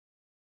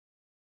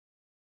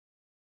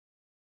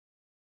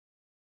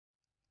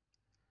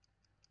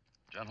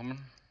Gentlemen,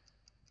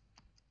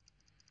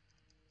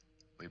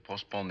 we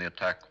postponed the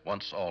attack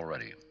once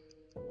already.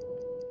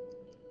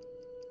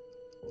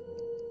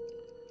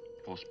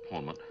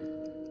 Postponement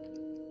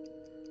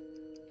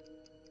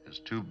is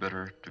too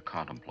bitter to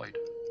contemplate.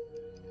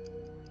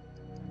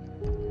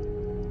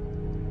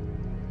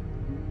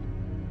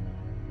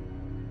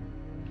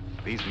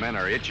 These men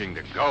are itching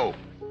to go.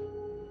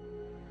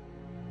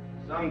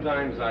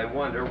 Sometimes I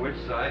wonder which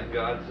side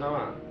God's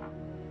on.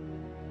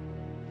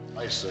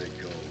 I say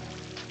go.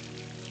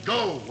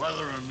 Go,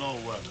 whether or no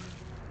weather.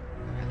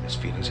 I had this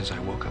feeling since I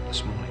woke up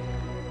this morning.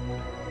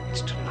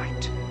 It's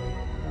tonight.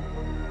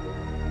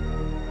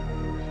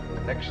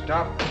 Next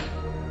stop,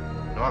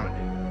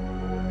 Normandy.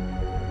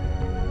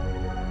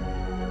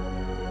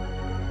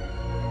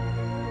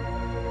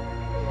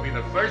 We'll be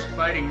the first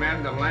fighting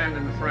men to land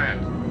in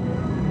France.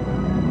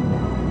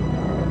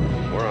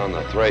 We're on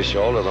the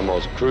threshold of the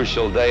most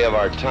crucial day of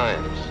our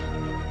times.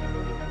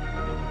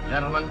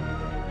 Gentlemen,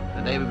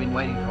 the day we've been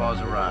waiting for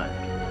has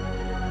arrived.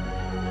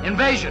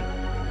 Invasion!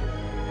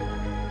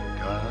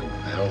 God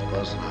help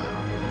us now.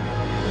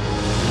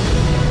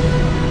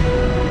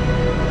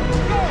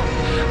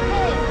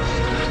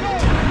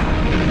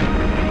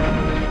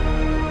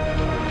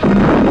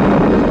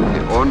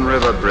 The Orne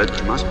River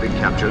Bridge must be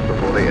captured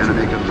before the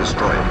enemy can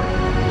destroy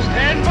it.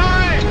 Stand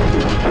by!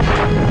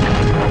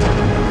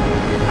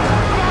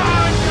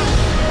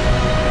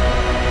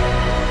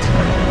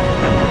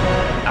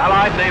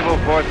 Allied naval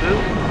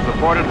forces,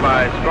 supported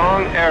by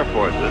strong air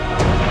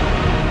forces,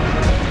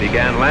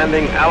 began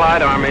landing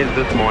Allied armies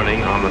this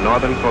morning on the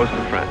northern coast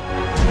of France.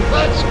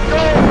 Let's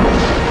go!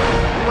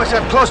 We must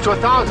have close to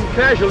 1,000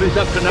 casualties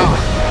up to now.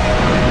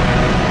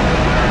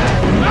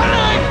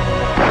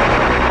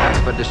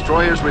 But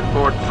destroyers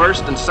report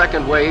first and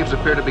second waves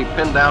appear to be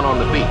pinned down on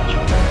the beach.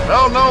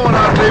 Hell no, we're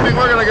not leaving.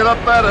 We're gonna get up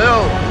that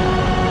hill.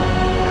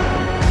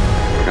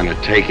 We're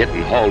gonna take it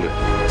and hold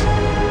it.